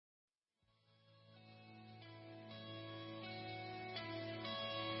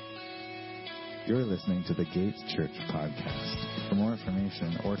You're listening to the Gates Church podcast. For more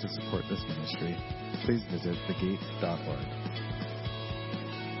information or to support this ministry, please visit thegate.org.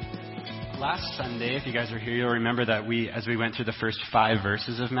 Last Sunday, if you guys were here, you'll remember that as we went through the first 5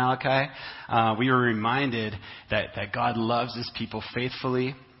 verses of Malachi, we were reminded that God loves His people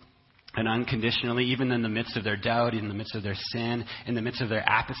faithfully and unconditionally, even in the midst of their doubt, in the midst of their sin, in the midst of their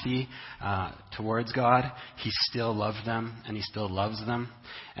apathy towards God. He still loves them, and He still loves them.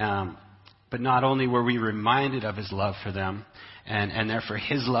 But not only were we reminded of His love for them, and therefore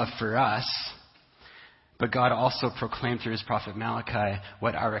His love for us, but God also proclaimed through His prophet Malachi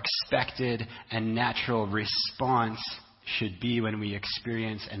what our expected and natural response should be when we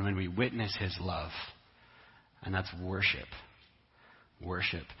experience and when we witness His love. And that's worship.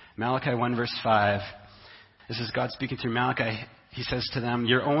 Worship. Malachi 1 verse 5. This is God speaking through Malachi. He says to them,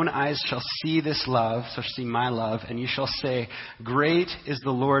 "Your own eyes shall see this love, shall see my love, and you shall say, 'Great is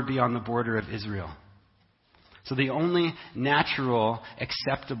the Lord beyond the border of Israel.'" So the only natural,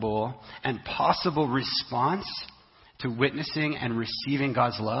 acceptable, and possible response to witnessing and receiving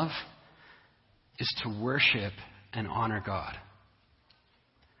God's love is to worship and honor God.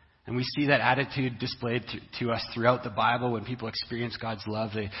 And we see that attitude displayed to us throughout the Bible. When people experience God's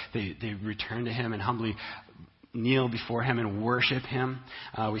love, they return to Him and humbly kneel before Him and worship Him.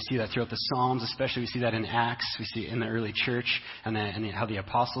 We see that throughout the Psalms, especially. We see that in Acts. We see it in the early church and how the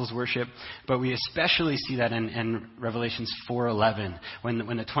apostles worship. But we especially see that in Revelations 4:11, when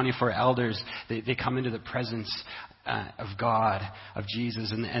the 24 elders they come into the presence of God, of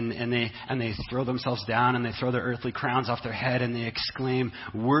Jesus, and they throw themselves down and they throw their earthly crowns off their head and they exclaim,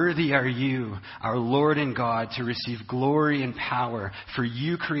 "Worthy are you, our Lord and God, to receive glory and power, for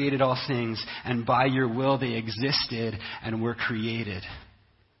you created all things, and by your will they existed and were created."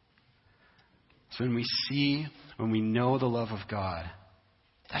 So when we know the love of God,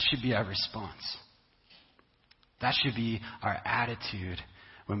 that should be our response. That should be our attitude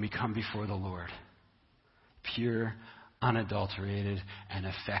when we come before the Lord. Pure, unadulterated, and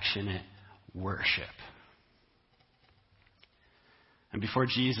affectionate worship. And before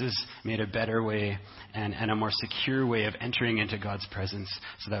Jesus made a better way and a more secure way of entering into God's presence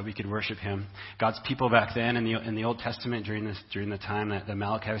so that we could worship Him, God's people back then in the Old Testament during the time that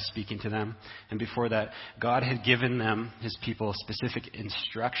Malachi was speaking to them, and before that, God had given them, His people, specific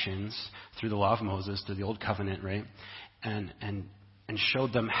instructions through the law of Moses, through the Old Covenant, right? And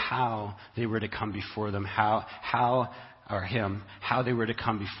showed them how they were to come before them, how they were to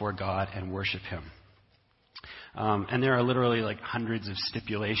come before God and worship Him. And there are literally like hundreds of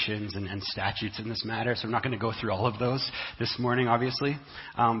stipulations and statutes in this matter, so I'm not going to go through all of those this morning, obviously.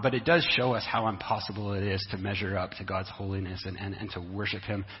 But it does show us how impossible it is to measure up to God's holiness and to worship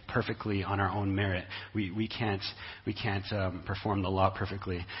Him perfectly on our own merit. We can't perform the law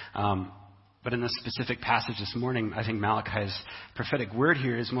perfectly. But in this specific passage this morning, I think Malachi's prophetic word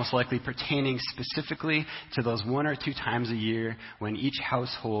here is most likely pertaining specifically to those 1 or 2 times a year when each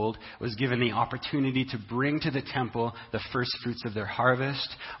household was given the opportunity to bring to the temple the first fruits of their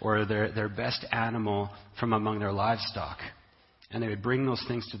harvest or their best animal from among their livestock. And they would bring those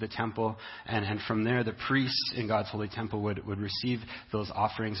things to the temple, and from there the priests in God's holy temple would receive those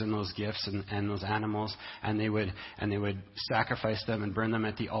offerings and those gifts and those animals, and they would sacrifice them and burn them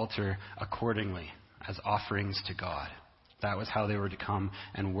at the altar accordingly as offerings to God. That was how they were to come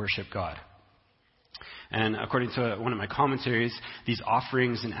and worship God. And according to one of my commentaries, these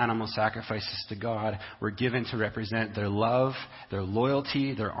offerings and animal sacrifices to God were given to represent their love, their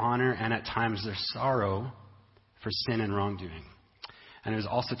loyalty, their honor, and at times their sorrow for sin and wrongdoing. And it was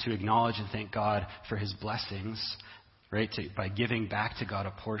also to acknowledge and thank God for His blessings, right? By giving back to God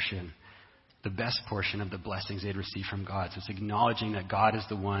a portion, the best portion of the blessings they'd received from God. So it's acknowledging that God is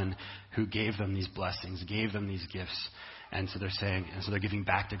the one who gave them these blessings, gave them these gifts. And so they're giving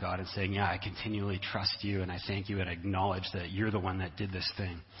back to God and saying, "Yeah, I continually trust you, and I thank you, and I acknowledge that you're the one that did this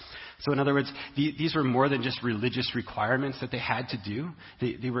thing." So in other words, these were more than just religious requirements that they had to do.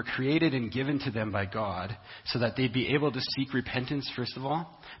 They were created and given to them by God so that they'd be able to seek repentance, first of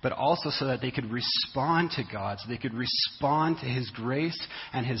all, but also so that they could respond to God, so they could respond to His grace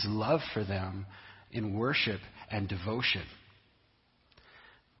and His love for them in worship and devotion.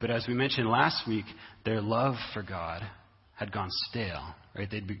 But as we mentioned last week, their love for God had gone stale, right?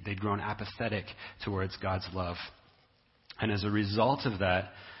 They'd grown apathetic towards God's love. And as a result of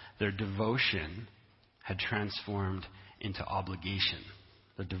that, their devotion had transformed into obligation.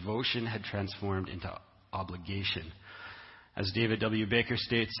 Their devotion had transformed into obligation. As David W. Baker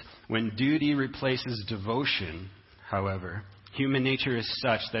states, when duty replaces devotion, however, human nature is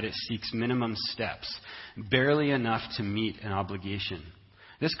such that it seeks minimum steps, barely enough to meet an obligation.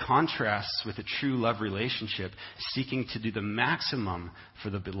 This contrasts with a true love relationship seeking to do the maximum for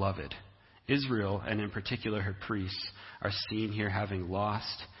the beloved. Israel, and in particular her priests, are seen here having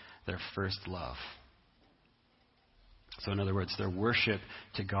lost their first love. So in other words, their worship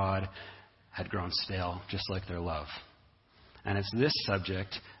to God had grown stale, just like their love. And it's this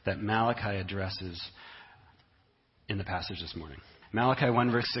subject that Malachi addresses in the passage this morning. Malachi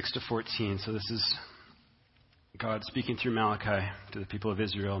 1, verse 6 to 14. So this is God speaking through Malachi to the people of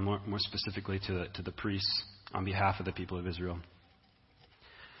Israel, more specifically to the priests on behalf of the people of Israel.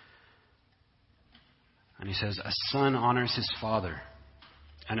 And he says, "A son honors his father,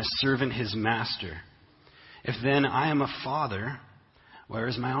 and a servant his master. If then I am a father, where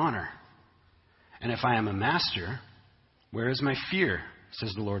is my honor? And if I am a master, where is my fear?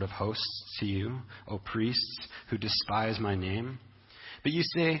 Says the Lord of hosts to you, O priests who despise my name. But you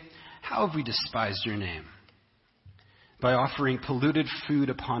say, how have we despised your name? By offering polluted food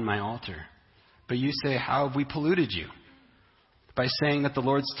upon my altar. But you say, how have we polluted you? By saying that the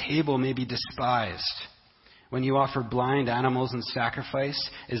Lord's table may be despised. When you offer blind animals in sacrifice,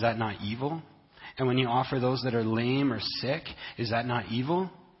 is that not evil? And when you offer those that are lame or sick, is that not evil?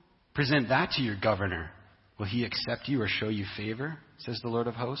 Present that to your governor. Will he accept you or show you favor? Says the Lord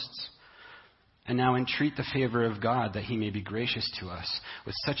of hosts. And now entreat the favor of God, that he may be gracious to us.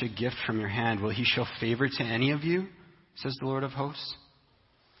 With such a gift from your hand, will he show favor to any of you? Says the Lord of hosts.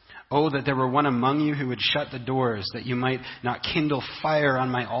 Oh, that there were one among you who would shut the doors, that you might not kindle fire on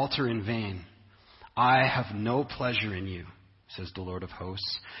my altar in vain. I have no pleasure in you, says the Lord of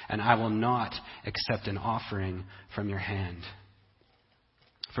hosts, and I will not accept an offering from your hand.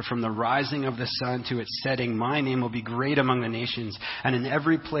 For from the rising of the sun to its setting, my name will be great among the nations, and in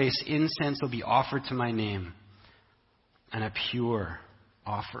every place incense will be offered to my name, and a pure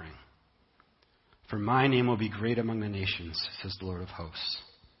offering. For my name will be great among the nations, says the Lord of hosts.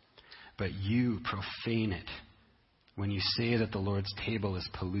 But you profane it when you say that the Lord's table is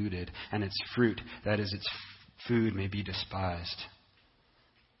polluted, and its fruit, that is, its food, may be despised.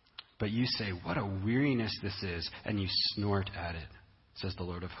 But you say, what a weariness this is, and you snort at it, says the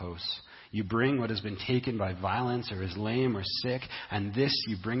Lord of hosts. You bring what has been taken by violence or is lame or sick, and this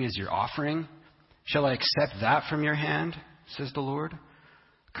you bring as your offering? Shall I accept that from your hand, says the Lord?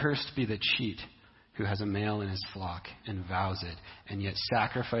 Cursed be the cheat who has a male in his flock and vows it, and yet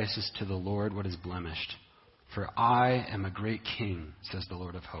sacrifices to the Lord what is blemished. For I am a great king, says the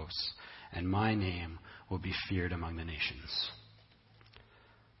Lord of hosts, and my name will be feared among the nations.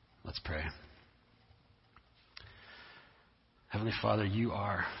 Let's pray. Heavenly Father, you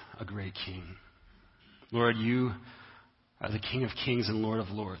are a great king. Lord, you are the King of kings and Lord of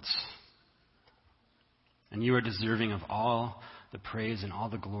lords. And you are deserving of all the praise and all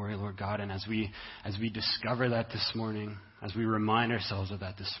the glory, Lord God. And as we discover that this morning, as we remind ourselves of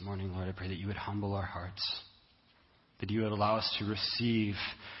that this morning, Lord, I pray that you would humble our hearts, that you would allow us to receive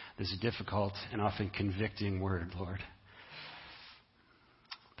this difficult and often convicting word, Lord,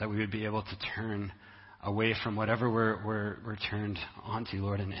 that we would be able to turn away from whatever we're turned onto,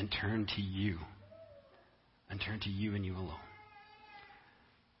 Lord, and turn to you, and turn to you and you alone.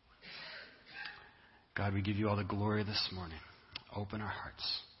 God, we give you all the glory this morning. Open our hearts.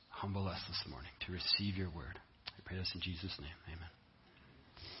 Humble us this morning to receive your word. I pray this in Jesus' name. Amen.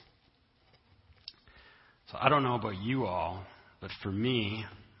 So I don't know about you all, but for me,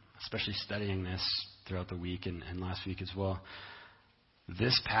 especially studying this throughout the week and last week as well,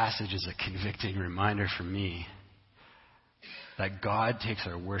 this passage is a convicting reminder for me that God takes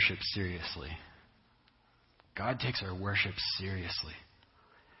our worship seriously. God takes our worship seriously.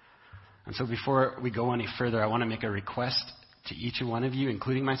 And so before we go any further, I want to make a request to each one of you,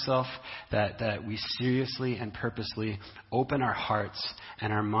 including myself, that we seriously and purposely open our hearts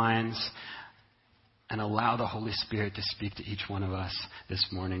and our minds and allow the Holy Spirit to speak to each one of us this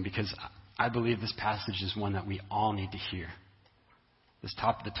morning, because I believe this passage is one that we all need to hear.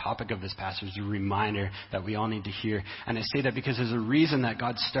 The topic of this passage is a reminder that we all need to hear. And I say that because there's a reason that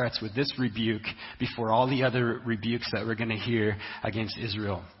God starts with this rebuke before all the other rebukes that we're going to hear against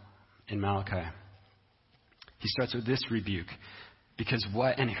Israel in Malachi. He starts with this rebuke because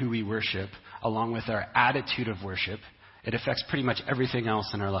what and who we worship, along with our attitude of worship, it affects pretty much everything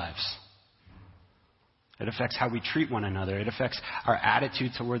else in our lives. It affects how we treat one another. It affects our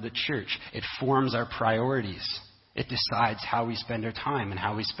attitude toward the church. It forms our priorities. It decides how we spend our time and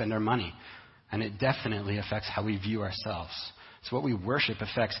how we spend our money. And it definitely affects how we view ourselves. So what we worship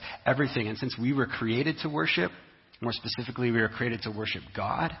affects everything. And since we were created to worship, more specifically, we were created to worship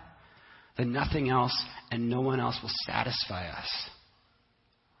God, then nothing else and no one else will satisfy us.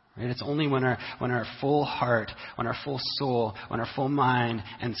 Right? It's only when our full heart, when our full soul, when our full mind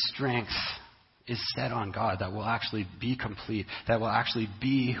and strength is set on God that we'll actually be complete, that we'll actually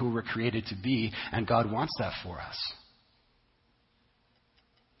be who we're created to be, and God wants that for us.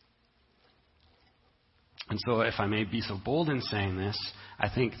 And so if I may be so bold in saying this, I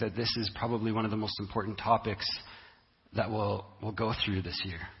think that this is probably one of the most important topics that we'll go through this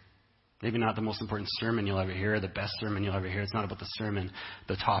year. Maybe not the most important sermon you'll ever hear, or the best sermon you'll ever hear. It's not about the sermon,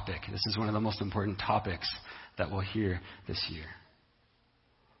 the topic. This is one of the most important topics that we'll hear this year.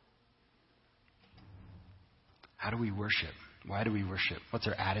 How do we worship? Why do we worship? What's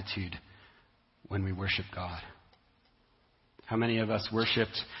our attitude when we worship God? How many of us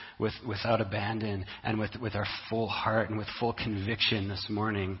worshiped without abandon and with our full heart and with full conviction this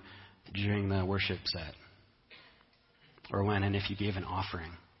morning during the worship set? Or when and if you gave an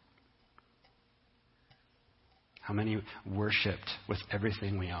offering? How many worshipped with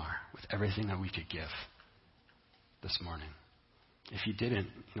everything we are, with everything that we could give this morning? If you didn't,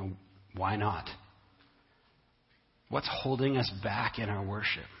 why not? What's holding us back in our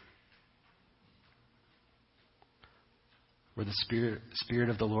worship? Where the Spirit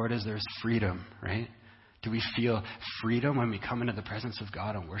of the Lord is, there's freedom, right? Do we feel freedom when we come into the presence of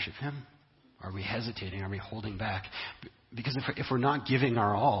God and worship Him? Are we hesitating? Are we holding back? Because if we're not giving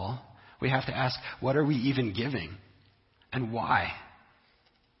our all, we have to ask, what are we even giving? And why?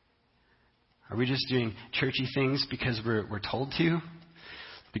 Are we just doing churchy things because we're told to?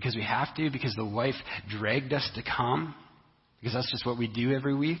 Because we have to? Because the wife dragged us to come? Because that's just what we do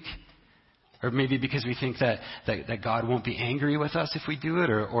every week? Or maybe because we think that God won't be angry with us if we do it,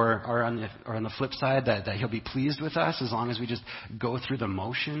 or on the flip side, that He'll be pleased with us as long as we just go through the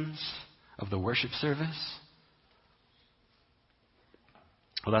motions of the worship service.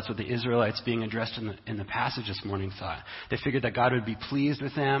 Well, that's what the Israelites being addressed in the passage this morning thought. They figured that God would be pleased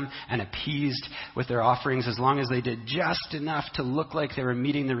with them and appeased with their offerings as long as they did just enough to look like they were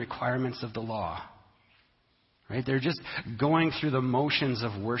meeting the requirements of the law. Right? They're just going through the motions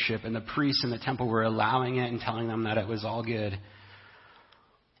of worship, and the priests in the temple were allowing it and telling them that it was all good.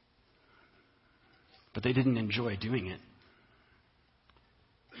 But they didn't enjoy doing it.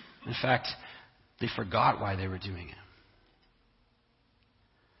 In fact, they forgot why they were doing it.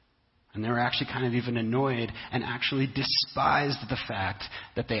 And they were actually kind of even annoyed and actually despised the fact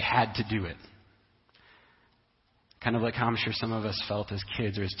that they had to do it. Kind of like how I'm sure some of us felt as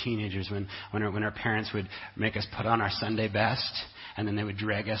kids or as teenagers when our parents would make us put on our Sunday best and then they would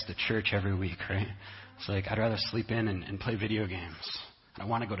drag us to church every week, right? It's like, I'd rather sleep in and play video games. I don't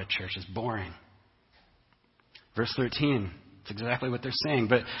want to go to church. It's boring. Verse 13, it's exactly what they're saying.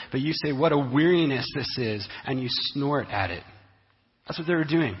 But you say, what a weariness this is, and you snort at it. That's what they were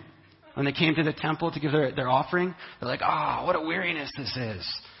doing. When they came to the temple to give their offering, they're like, what a weariness this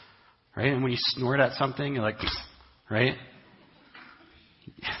is. Right? And when you snort at something, you're like, right?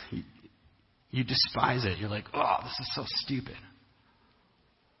 You despise it. You're like, this is so stupid.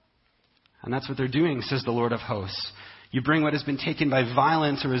 And that's what they're doing, says the Lord of hosts. You bring what has been taken by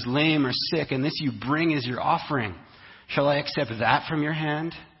violence or is lame or sick, and this you bring as your offering. Shall I accept that from your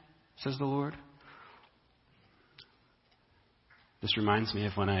hand, says the Lord? This reminds me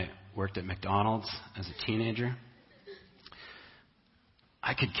of when I worked at McDonald's as a teenager.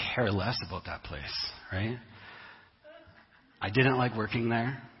 I could care less about that place, right? I didn't like working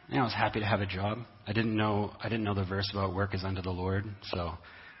there. I was happy to have a job. I didn't know the verse about work is unto the Lord, so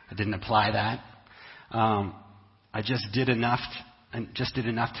I didn't apply that. I just did enough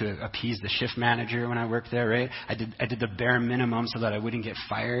to appease the shift manager when I worked there, right? I did the bare minimum so that I wouldn't get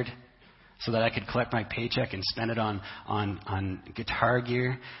fired, so that I could collect my paycheck and spend it on guitar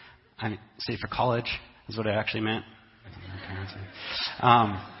gear. Say for college is what I actually meant.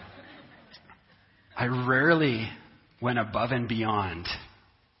 I rarely went above and beyond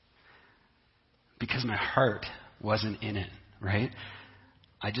because my heart wasn't in it, right?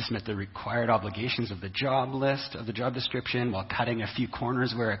 I just met the required obligations of the job list, of the job description, while cutting a few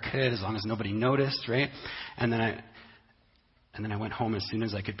corners where I could, as long as nobody noticed, right? And then I went home as soon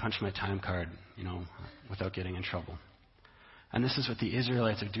as I could punch my time card, without getting in trouble. And this is what the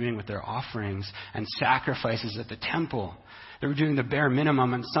Israelites are doing with their offerings and sacrifices at the temple. They were doing the bare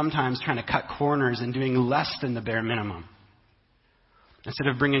minimum and sometimes trying to cut corners and doing less than the bare minimum. Instead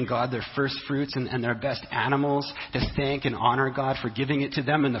of bringing God their first fruits and their best animals to thank and honor God for giving it to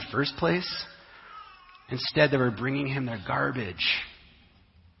them in the first place, instead they were bringing Him their garbage.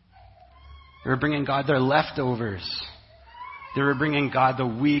 They were bringing God their leftovers. They were bringing God the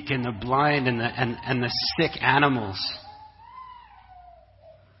weak and the blind and the sick animals.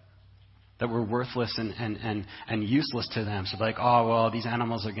 that were worthless and useless to them. So like, oh, well, these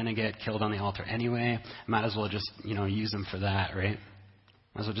animals are going to get killed on the altar anyway. Might as well just, use them for that, right?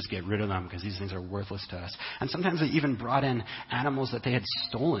 Might as well just get rid of them because these things are worthless to us. And sometimes they even brought in animals that they had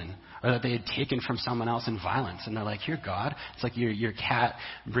stolen or that they had taken from someone else in violence. And they're like, here, God. It's like your cat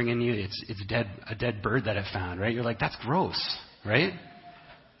bringing you, it's a dead bird that it found, right? You're like, that's gross, right?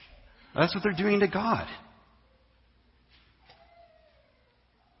 That's what they're doing to God.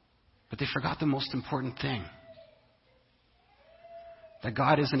 But they forgot the most important thing. That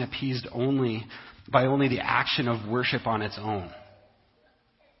God isn't appeased by the action of worship on its own.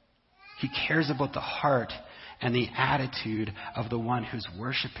 He cares about the heart and the attitude of the one who's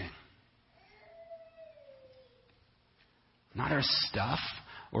worshiping. Not our stuff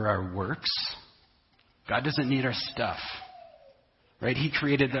or our works. God doesn't need our stuff. Right? He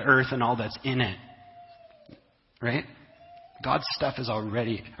created the earth and all that's in it. Right? God's stuff is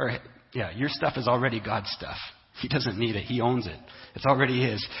already, your stuff is already God's stuff. He doesn't need it. He owns it. It's already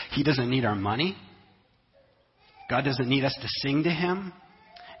His. He doesn't need our money. God doesn't need us to sing to Him.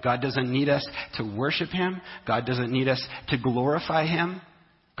 God doesn't need us to worship Him. God doesn't need us to glorify Him.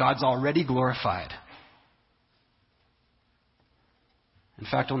 God's already glorified. In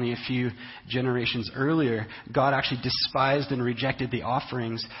fact, only a few generations earlier, God actually despised and rejected the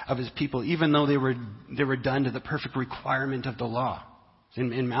offerings of His people, even though they were done to the perfect requirement of the law.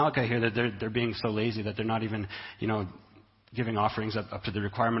 In Malachi here, that they're being so lazy that they're not even, giving offerings up to the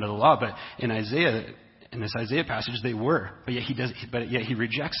requirement of the law. But in this Isaiah passage, they were. But yet He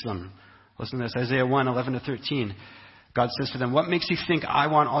rejects them. Listen to this, Isaiah 1, 11 to 13. God says to them, "What makes you think I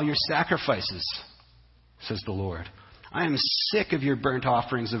want all your sacrifices? Says the Lord. I am sick of your burnt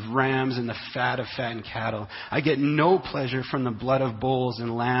offerings of rams and the fat of fattened cattle. I get no pleasure from the blood of bulls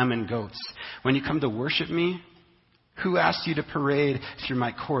and lamb and goats. When you come to worship me, who asked you to parade through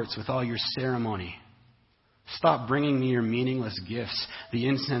my courts with all your ceremony? Stop bringing me your meaningless gifts. The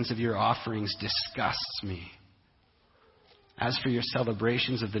incense of your offerings disgusts me. As for your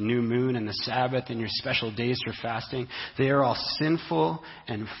celebrations of the new moon and the Sabbath and your special days for fasting, they are all sinful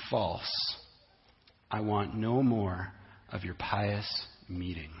and false. I want no more of your pious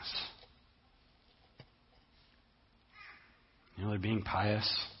meetings." They're being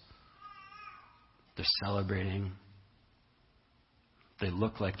pious. They're celebrating. They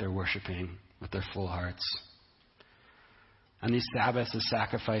look like they're worshiping with their full hearts. And these Sabbaths, the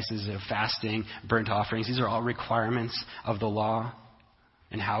sacrifices, the fasting, burnt offerings, these are all requirements of the law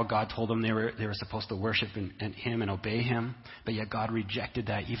and how God told them they were supposed to worship Him and obey Him. But yet God rejected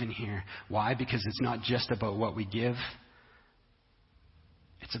that even here. Why? Because it's not just about what we give.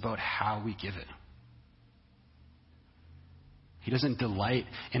 It's about how we give it. He doesn't delight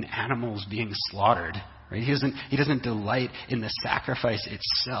in animals being slaughtered. Right? He doesn't delight in the sacrifice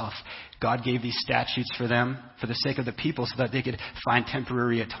itself. God gave these statutes for them for the sake of the people so that they could find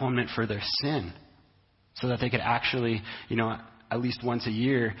temporary atonement for their sin. So that they could actually, at least once a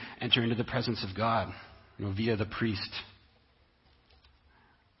year, enter into the presence of God, via the priest.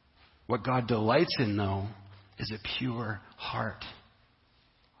 What God delights in, though, is a pure heart.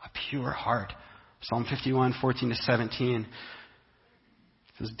 A pure heart. Psalm 51, 14 to 17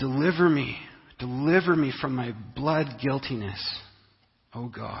 says, Deliver me from my blood guiltiness, O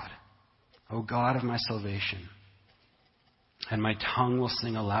God of my salvation. And my tongue will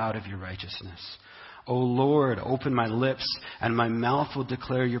sing aloud of your righteousness. O Lord, open my lips, and my mouth will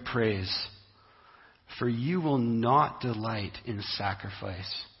declare your praise. For you will not delight in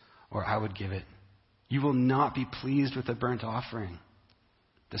sacrifice, or I would give it. You will not be pleased with a burnt offering.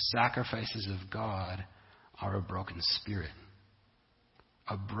 The sacrifices of God are a broken spirit,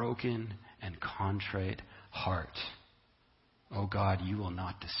 a broken and contrite heart. O God, you will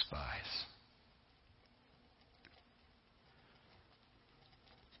not despise.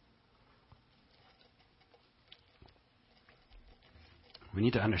 We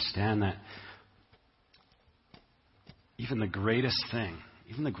need to understand that even the greatest thing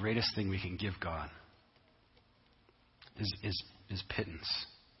we can give God is pittance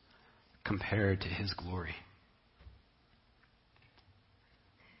compared to His glory.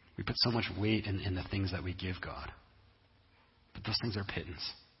 We put so much weight in the things that we give God. But those things are pittance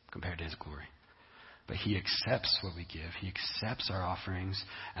compared to His glory. But He accepts what we give. He accepts our offerings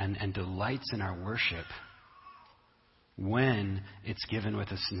and delights in our worship when it's given with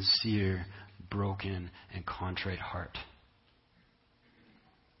a sincere, broken, and contrite heart.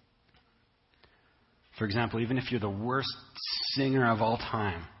 For example, even if you're the worst singer of all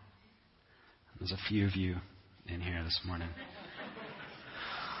time, there's a few of you in here this morning.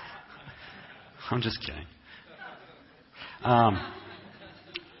 I'm just kidding.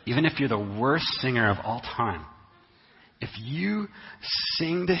 even if you're the worst singer of all time, if you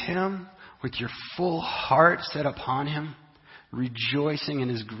sing to him with your full heart set upon him, rejoicing in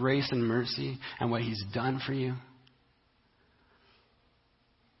his grace and mercy and what he's done for you,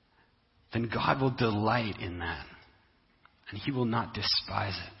 then God will delight in that. And he will not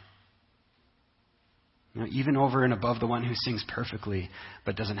despise it. You know, even over and above the one who sings perfectly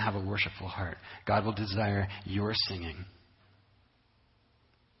but doesn't have a worshipful heart, God will desire your singing.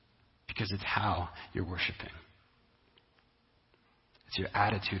 Because it's how you're worshiping. It's your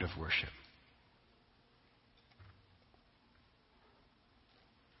attitude of worship.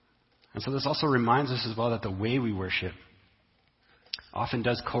 And so this also reminds us as well that the way we worship often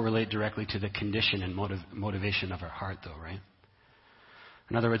does correlate directly to the condition and motivation of our heart, though, right?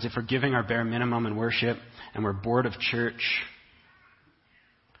 In other words, if we're giving our bare minimum in worship and we're bored of church,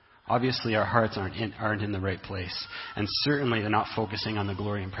 obviously our hearts aren't in the right place. And certainly they're not focusing on the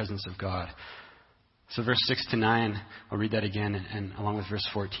glory and presence of God. So verse 6 to 9, I'll read that again, and along with verse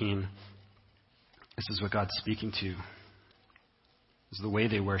 14, this is what God's speaking to. This is the way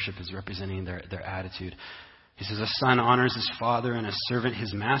they worship is representing their attitude. He says, a son honors his father and a servant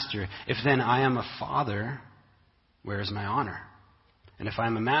his master. If then I am a father, where is my honor? And if I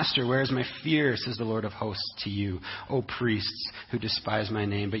am a master, where is my fear, says the Lord of hosts to you, O priests who despise my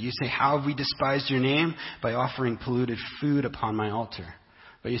name? But you say, how have we despised your name? By offering polluted food upon my altar.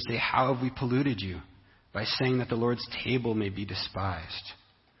 But you say, how have we polluted you? By saying that the Lord's table may be despised.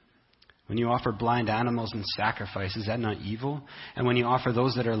 When you offer blind animals in sacrifice, is that not evil? And when you offer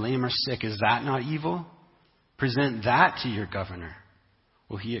those that are lame or sick, is that not evil? Present that to your governor.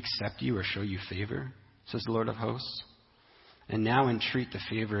 Will he accept you or show you favor, says the Lord of hosts? And now entreat the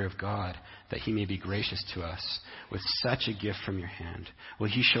favor of God, that he may be gracious to us with such a gift from your hand. Will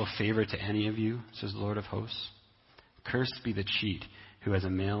he show favor to any of you, says the Lord of hosts? Cursed be the cheat who has a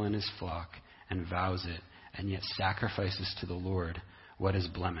male in his flock and vows it, and yet sacrifices to the Lord what is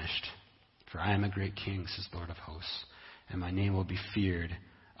blemished. For I am a great king, says the Lord of hosts, and my name will be feared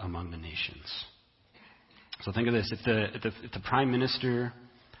among the nations. So think of this. If the prime minister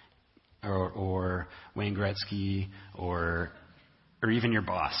or Wayne Gretzky or even your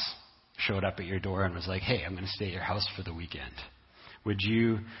boss showed up at your door and was like, hey, I'm going to stay at your house for the weekend, would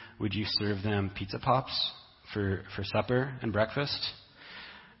you serve them pizza pops for supper and breakfast?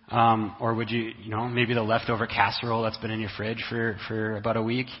 Or would you maybe the leftover casserole that's been in your fridge for about a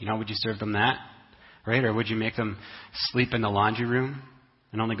week, would you serve them that? Right? Or would you make them sleep in the laundry room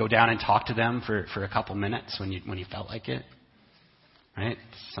and only go down and talk to them for a couple minutes when you felt like it? Right?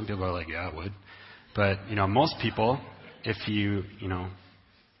 Some people are like, yeah, I would. But, most people, if you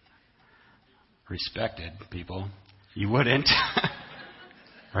respected people, you wouldn't.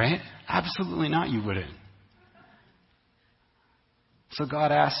 Right? Absolutely not, you wouldn't. So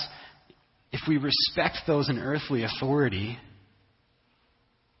God asks, if we respect those in earthly authority,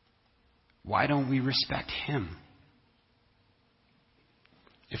 why don't we respect him?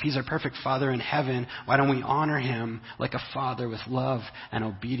 If he's our perfect Father in heaven, why don't we honor him like a father with love and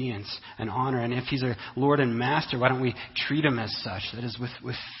obedience and honor? And if he's our Lord and Master, why don't we treat him as such? That is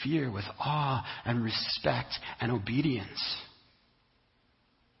with fear, with awe and respect and obedience.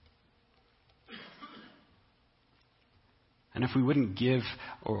 And if we wouldn't give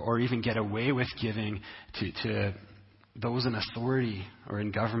or even get away with giving to those in authority or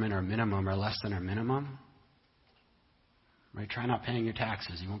in government or minimum or less than our minimum, right? Try not paying your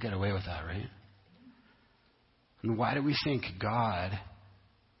taxes. You won't get away with that, right? And why do we think God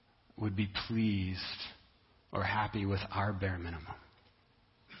would be pleased or happy with our bare minimum?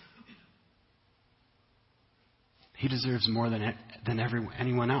 He deserves more than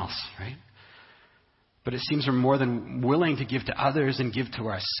anyone else, right? But it seems we're more than willing to give to others and give to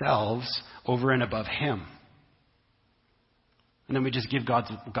ourselves over and above him. And then we just give God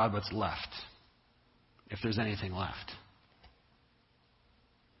what's left, if there's anything left.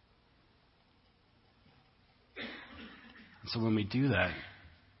 And so when we do that,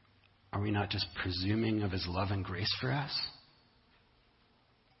 are we not just presuming of his love and grace for us?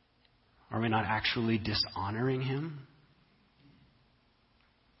 Are we not actually dishonoring him?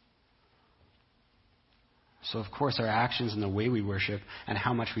 So, of course, our actions and the way we worship and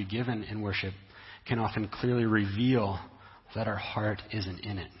how much we give in worship can often clearly reveal that our heart isn't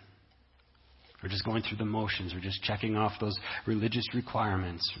in it. We're just going through the motions. We're just checking off those religious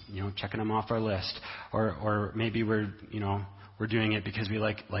requirements, checking them off our list. Or maybe we're doing it because we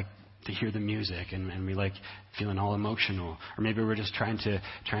like to hear the music and we like feeling all emotional. Or maybe we're just trying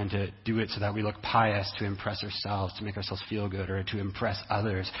to do it so that we look pious, to impress ourselves, to make ourselves feel good, or to impress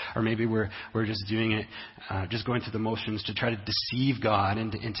others. Or maybe we're just doing it, just going through the motions to try to deceive God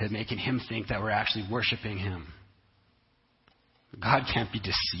into making him think that we're actually worshiping him. God can't be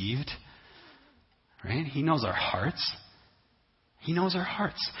deceived, right? He knows our hearts. He knows our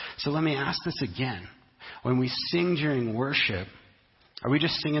hearts. So let me ask this again. When we sing during worship, are we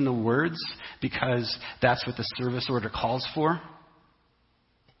just singing the words because that's what the service order calls for?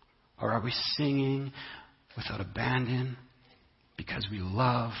 Or are we singing without abandon because we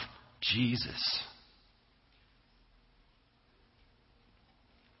love Jesus?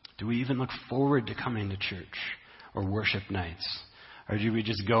 Do we even look forward to coming to church or worship nights? Or do we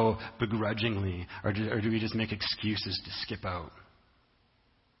just go begrudgingly? Or do we just make excuses to skip out?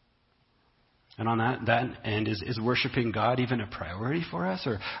 And on that end, is worshiping God even a priority for us?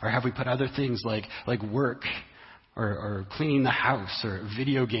 Or have we put other things like work or cleaning the house or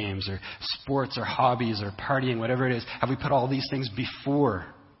video games or sports or hobbies or partying, whatever it is, have we put all these things before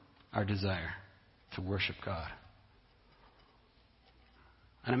our desire to worship God?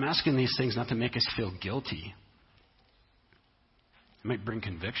 And I'm asking these things not to make us feel guilty. It might bring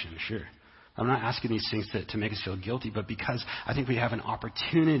conviction, sure. I'm not asking these things to make us feel guilty, but because I think we have an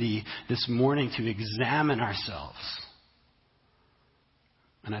opportunity this morning to examine ourselves.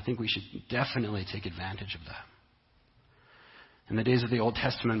 And I think we should definitely take advantage of that. In the days of the Old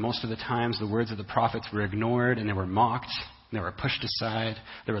Testament, most of the times the words of the prophets were ignored and they were mocked, and they were pushed aside,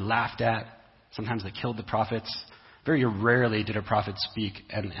 they were laughed at. Sometimes they killed the prophets. Very rarely did a prophet speak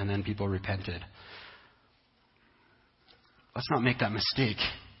and then people repented. Let's not make that mistake.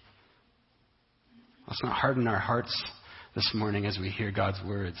 Let's not harden our hearts this morning as we hear God's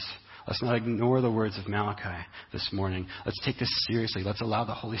words. Let's not ignore the words of Malachi this morning. Let's take this seriously. Let's allow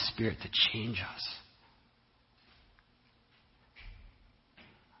the Holy Spirit to change us.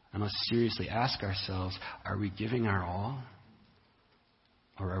 And let's seriously ask ourselves, are we giving our all?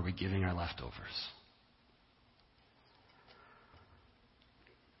 Or are we giving our leftovers?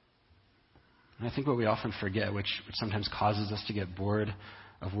 And I think what we often forget, which sometimes causes us to get bored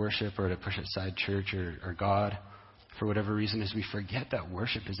of worship or to push aside church or God for whatever reason, is we forget that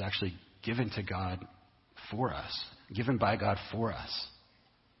worship is actually given to God for us, given by God for us.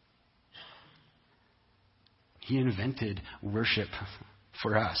 He invented worship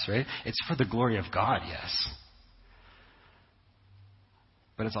for us, right? It's for the glory of God, yes.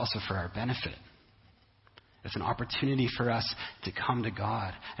 But it's also for our benefit. It's an opportunity for us to come to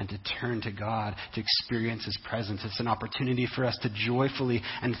God and to turn to God, to experience his presence. It's an opportunity for us to joyfully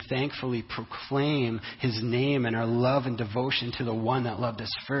and thankfully proclaim his name and our love and devotion to the one that loved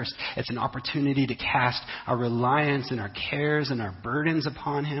us first. It's an opportunity to cast our reliance and our cares and our burdens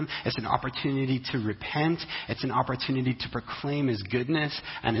upon him. It's an opportunity to repent. It's an opportunity to proclaim his goodness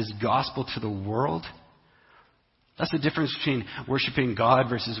and his gospel to the world. That's the difference between worshiping God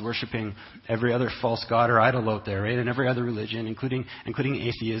versus worshiping every other false god or idol out there, right? And every other religion, including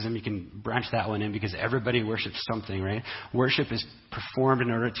atheism. You can branch that one in because everybody worships something, right? Worship is performed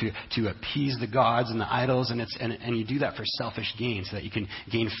in order to appease the gods and the idols, and you do that for selfish gain so that you can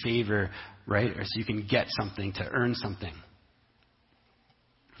gain favor, right? Or so you can get something, to earn something.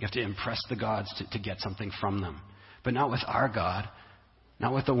 You have to impress the gods to get something from them. But not with our God.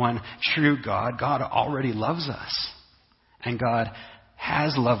 Not with the one true God. God already loves us. And God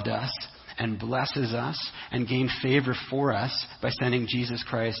has loved us and blesses us and gained favor for us by sending Jesus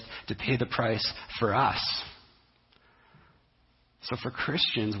Christ to pay the price for us. So for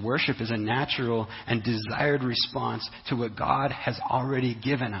Christians, worship is a natural and desired response to what God has already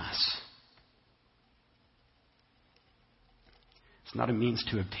given us. It's not a means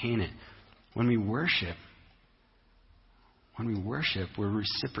to obtain it. When we worship, we're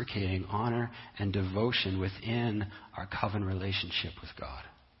reciprocating honor and devotion within our covenant relationship with God.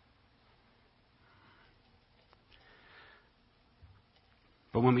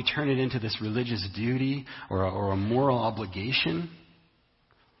 But when we turn it into this religious duty or a moral obligation,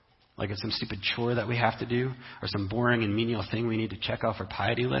 like it's some stupid chore that we have to do or some boring and menial thing we need to check off our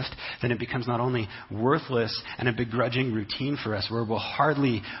piety list, then it becomes not only worthless and a begrudging routine for us where we'll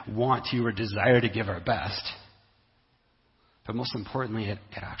hardly want to or desire to give our best, but most importantly, it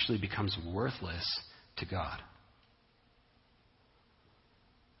actually becomes worthless to God.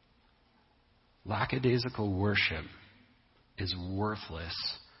 Lackadaisical worship is worthless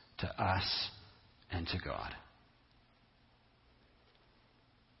to us and to God.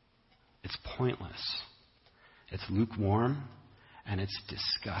 It's pointless. It's lukewarm, and it's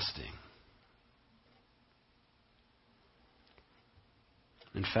disgusting.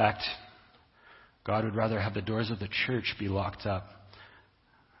 In fact, God would rather have the doors of the church be locked up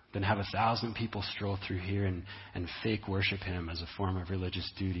than have 1,000 people stroll through here and fake worship him as a form of religious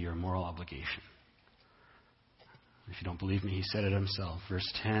duty or moral obligation. If you don't believe me, he said it himself. Verse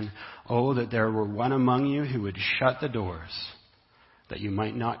 10, "Oh, that there were one among you who would shut the doors, that you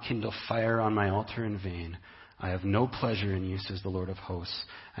might not kindle fire on my altar in vain. I have no pleasure in you, says the Lord of hosts,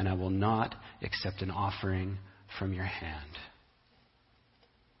 and I will not accept an offering from your hand."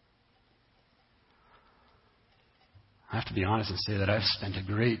 I have to be honest and say that I've spent a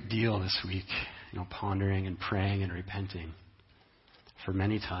great deal this week, pondering and praying and repenting. For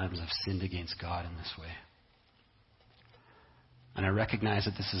many times I've sinned against God in this way. And I recognize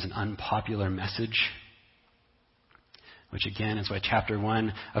that this is an unpopular message, which again is why chapter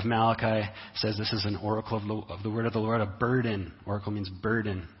 1 of Malachi says this is an oracle of the word of the Lord, a burden. Oracle means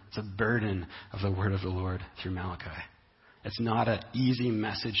burden. It's a burden of the word of the Lord through Malachi. It's not an easy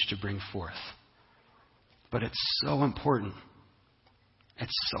message to bring forth. But it's so important.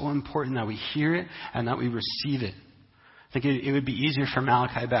 It's so important that we hear it and that we receive it. I think it would be easier for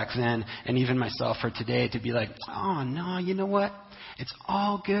Malachi back then, and even myself for today, to be like, oh no, you know what? It's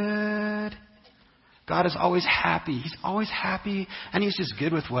all good. God is always happy. He's always happy, and he's just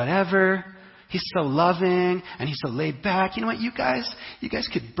good with whatever. He's so loving, and he's so laid back. You know what, you guys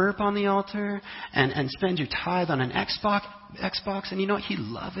could burp on the altar and spend your tithe on an Xbox, and you know what? He'd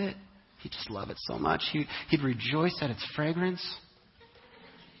love it. He'd just love it so much. He'd rejoice at its fragrance.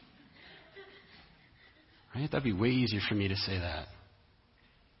 Right? That'd be way easier for me to say that.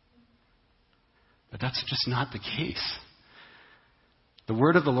 But that's just not the case. The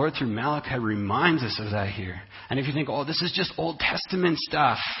word of the Lord through Malachi reminds us of that here. And if you think, oh, this is just Old Testament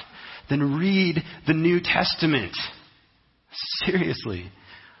stuff, then read the New Testament. Seriously.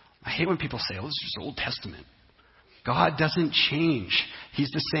 I hate when people say, oh, this is just Old Testament. God doesn't change.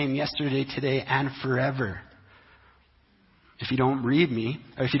 He's the same yesterday, today, and forever. If you don't read me,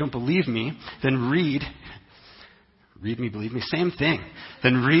 or if you don't believe me, then read me, believe me, same thing.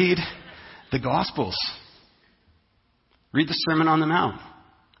 Then read the Gospels. Read the Sermon on the Mount.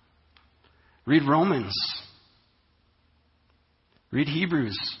 Read Romans. Read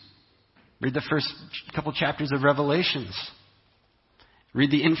Hebrews. Read the first couple chapters of Revelations. Read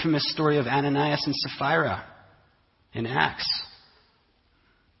the infamous story of Ananias and Sapphira in Acts.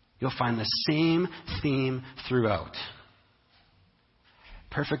 You'll find the same theme throughout.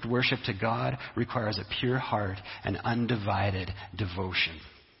 Perfect worship to God requires a pure heart and undivided devotion.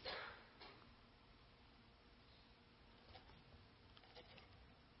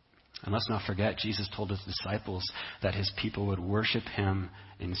 And let's not forget, Jesus told his disciples that his people would worship him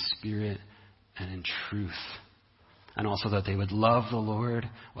in spirit and in truth. And also that they would love the Lord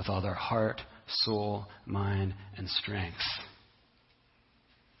with all their heart, soul, mind, and strength.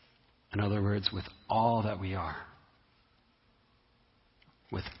 In other words, with all that we are.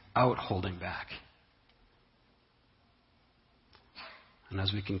 Without holding back. And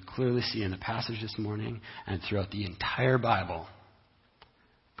as we can clearly see in the passage this morning and throughout the entire Bible,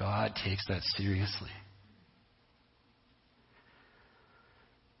 God takes that seriously.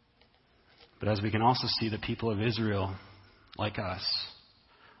 But as we can also see, the people of Israel, like us,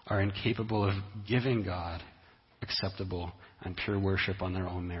 are incapable of giving God acceptable and pure worship on their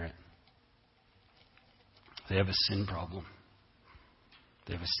own merit. They have a sin problem.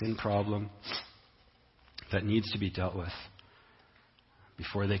 They have a sin problem that needs to be dealt with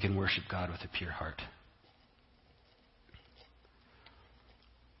before they can worship God with a pure heart.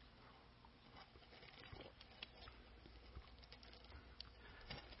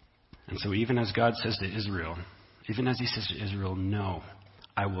 And so even as God says to Israel, even as he says to Israel, no,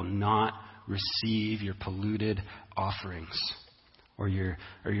 I will not receive your polluted offerings or your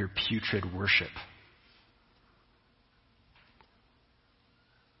putrid worship.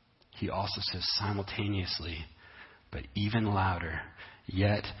 He also says simultaneously, but even louder,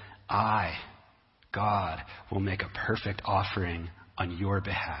 yet I, God, will make a perfect offering on your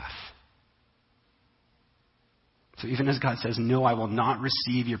behalf. So even as God says, no, I will not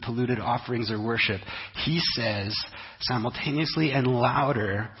receive your polluted offerings or worship, he says simultaneously and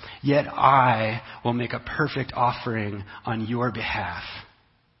louder, yet I will make a perfect offering on your behalf.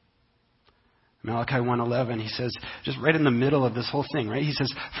 Malachi 1:11, he says, just right in the middle of this whole thing, right? He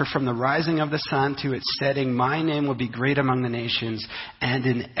says, for from the rising of the sun to its setting, my name will be great among the nations, and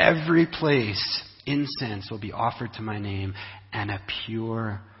in every place incense will be offered to my name, and a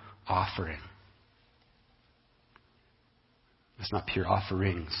pure offering. It's not pure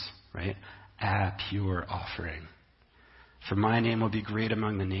offerings, right? A pure offering. For my name will be great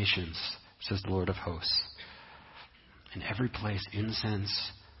among the nations, says the Lord of hosts. in every place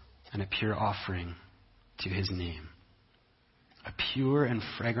incense and a pure offering to his name. A pure and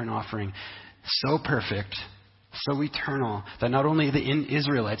fragrant offering, so perfect, so eternal, that not only the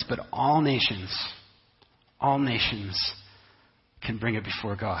Israelites, but all nations can bring it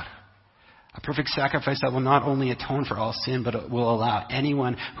before God. A perfect sacrifice that will not only atone for all sin, but it will allow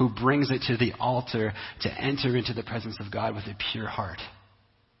anyone who brings it to the altar to enter into the presence of God with a pure heart.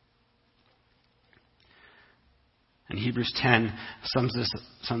 And Hebrews 10 sums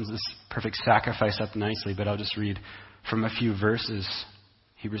this perfect sacrifice up nicely, but I'll just read from a few verses.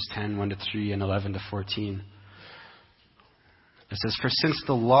 Hebrews 10, 1-3 and 11-14. It says, "For since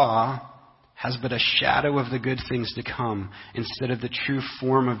the law has but a shadow of the good things to come, instead of the true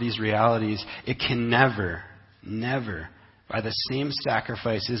form of these realities, it can never, by the same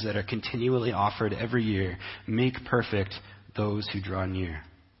sacrifices that are continually offered every year, make perfect those who draw near.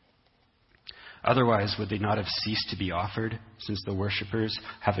 Otherwise, would they not have ceased to be offered, since the worshippers,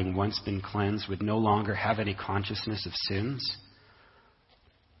 having once been cleansed, would no longer have any consciousness of sins?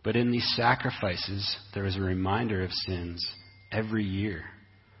 But in these sacrifices, there is a reminder of sins every year.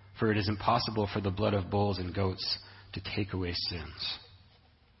 For it is impossible for the blood of bulls and goats to take away sins.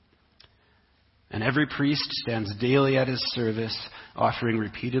 And every priest stands daily at his service, offering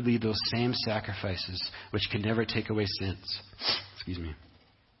repeatedly those same sacrifices, which can never take away sins."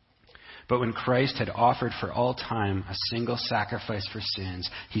 But when Christ had offered for all time a single sacrifice for sins,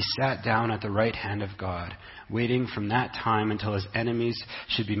 he sat down at the right hand of God, waiting from that time until his enemies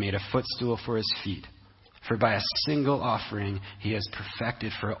should be made a footstool for his feet. For by a single offering he has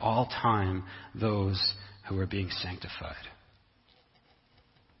perfected for all time those who are being sanctified.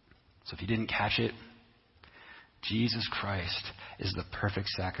 So if you didn't catch it, Jesus Christ is the perfect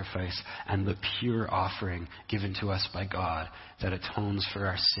sacrifice and the pure offering given to us by God that atones for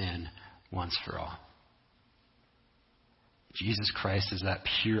our sin once for all. Jesus Christ is that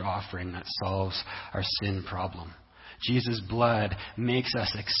pure offering that solves our sin problem. Jesus' blood makes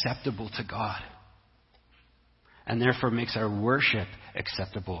us acceptable to God, and therefore makes our worship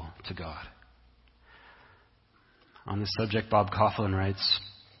acceptable to God. On this subject, Bob Coughlin writes,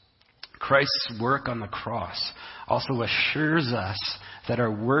 "Christ's work on the cross also assures us that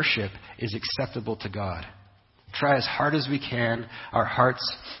our worship is acceptable to God. Try as hard as we can, our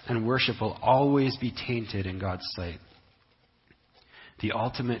hearts and worship will always be tainted in God's sight. The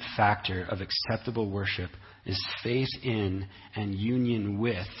ultimate factor of acceptable worship is faith in and union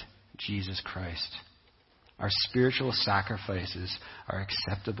with Jesus Christ. Our spiritual sacrifices are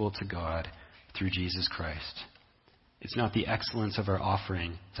acceptable to God through Jesus Christ. It's not the excellence of our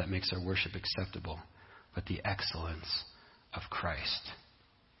offering that makes our worship acceptable, but the excellence of Christ."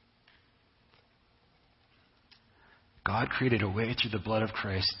 God created a way through the blood of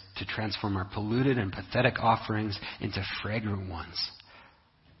Christ to transform our polluted and pathetic offerings into fragrant ones.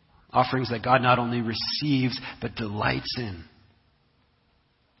 Offerings that God not only receives, but delights in.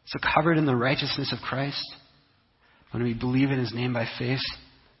 So covered in the righteousness of Christ, when we believe in his name by faith,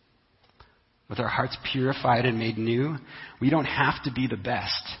 with our hearts purified and made new, we don't have to be the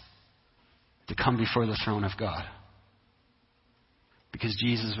best to come before the throne of God, because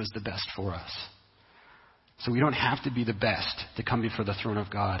Jesus was the best for us. So we don't have to be the best to come before the throne of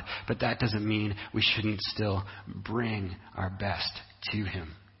God, but that doesn't mean we shouldn't still bring our best to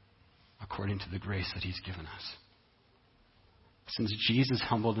him, according to the grace that he's given us. Since Jesus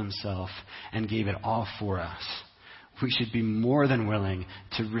humbled himself and gave it all for us, we should be more than willing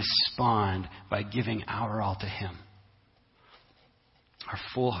to respond by giving our all to him. Our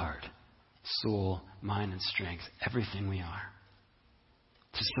full heart, soul, mind, and strength, everything we are.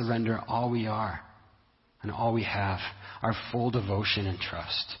 To surrender all we are and all we have, our full devotion and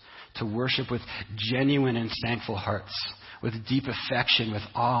trust. To worship with genuine and thankful hearts, with deep affection, with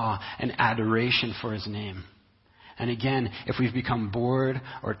awe and adoration for his name. And again, if we've become bored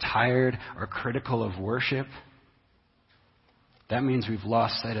or tired or critical of worship, that means we've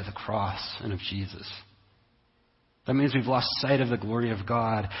lost sight of the cross and of Jesus. That means we've lost sight of the glory of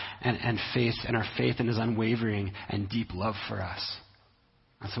God and faith, and our faith in his unwavering and deep love for us.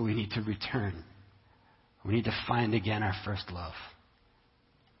 And so we need to return. We need to find again our first love.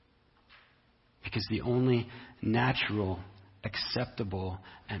 Because the only natural, acceptable,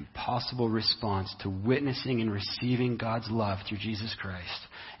 and possible response to witnessing and receiving God's love through Jesus Christ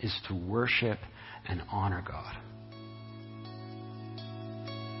is to worship and honor God.